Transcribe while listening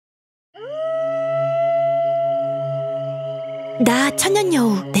나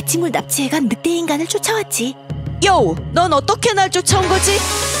천년여우, 내 친구를 납치해간 늑대 인간을 쫓아왔지. 여우, 넌 어떻게 날 쫓아온 거지?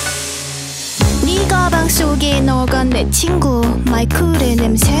 네 가방 속에 넣어간 내 친구 마이클의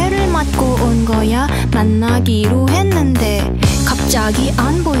냄새를 맡고 온 거야. 만나기로 했는데 갑자기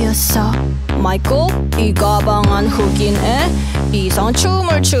안 보였어. 마이클, 이 가방 안 흑인애 이상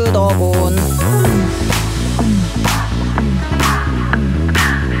춤을 추더군.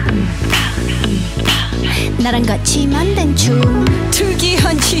 나랑 같이 만든 춤.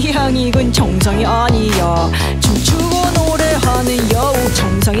 특이한 취향이군 정상이 아니야. 춤추고 노래하는 여우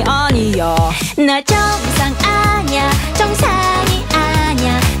정상이 아니야. 나 정상 아냐, 정상이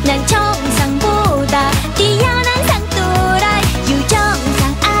아냐. 난 정상보다 뛰어난 상또라이.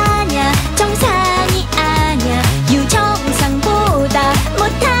 유정상 아냐, 정상이 아냐. 유정상보다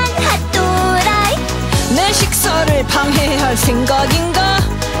못한 핫도라이. 내 식사를 방해할 생각인가?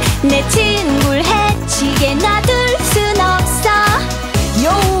 내 친구를 해치게 놔둘 순 없어.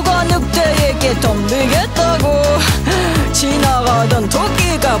 여우가 늑대에게 덤비겠다고. 지나가던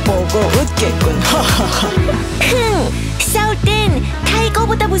토끼가 보고 웃겠군. 싸울 땐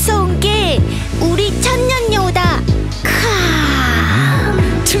타이거보다 무서운 게 우리 천년여우다.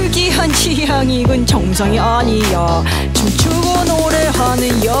 특이한 취향이군 정상이 아니야. 춤추고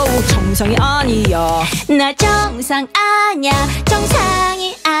노래하는 여우 정상이 아니야. 나 정상 아냐,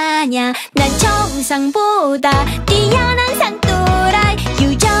 정상이 아냐. 난 정상보다 뛰어난 상또라이.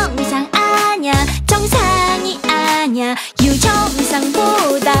 유정상 아냐, 정상이 아냐.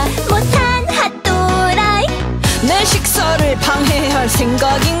 유정상보다 못한 핫도라이. 내 식사를 방해할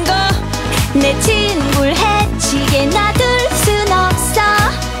생각인가? 내 친구를 해치게 놔둘 순 없어.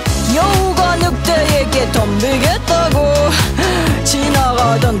 여우가 늑대에게 덤비겠다고.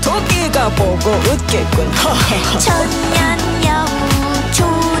 지나가던 토끼가 보고 웃겠군. 천년여우